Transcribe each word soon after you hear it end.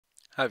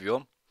Hi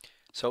everyone.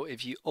 So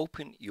if you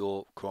open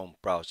your Chrome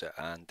browser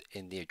and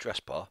in the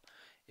address bar,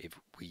 if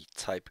we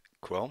type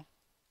Chrome,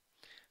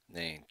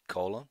 then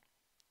colon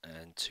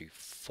and 2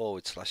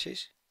 forward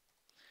slashes,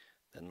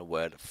 then the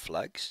word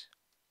flags,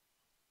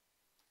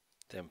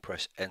 then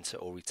press enter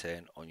or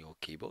return on your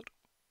keyboard.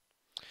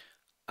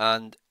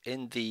 And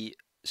in the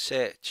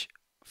search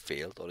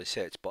field or the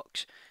search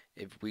box,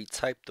 if we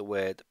type the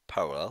word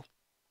parallel,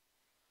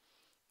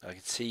 I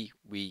can see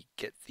we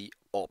get the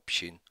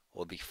option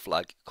or the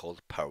flag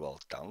called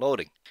parallel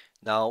downloading.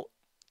 Now,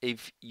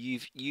 if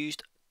you've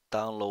used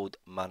Download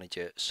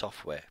Manager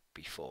software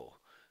before,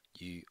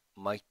 you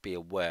might be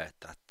aware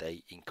that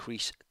they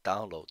increase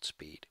download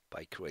speed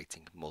by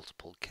creating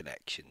multiple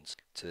connections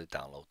to the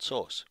download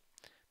source.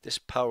 This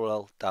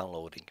parallel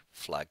downloading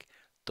flag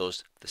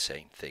does the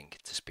same thing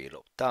to speed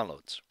up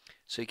downloads.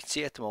 So you can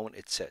see at the moment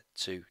it's set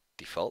to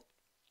default.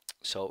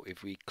 So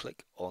if we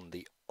click on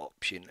the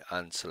option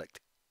and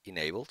select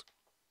enabled,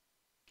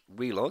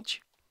 relaunch,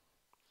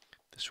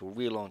 this will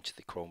relaunch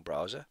the Chrome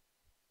browser.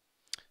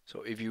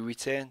 So if you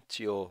return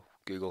to your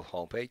Google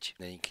homepage,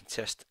 then you can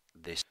test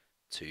this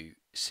to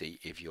see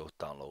if your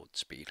download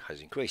speed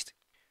has increased.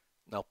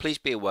 Now please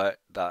be aware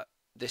that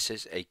this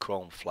is a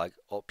Chrome flag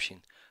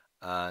option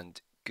and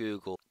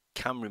Google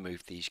can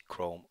remove these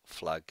Chrome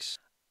flags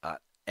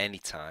at any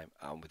time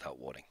and without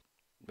warning.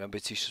 Remember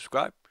to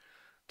subscribe.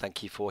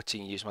 Thank you for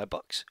watching Use My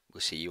Box.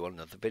 We'll see you on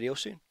another video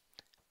soon.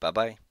 Bye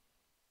bye.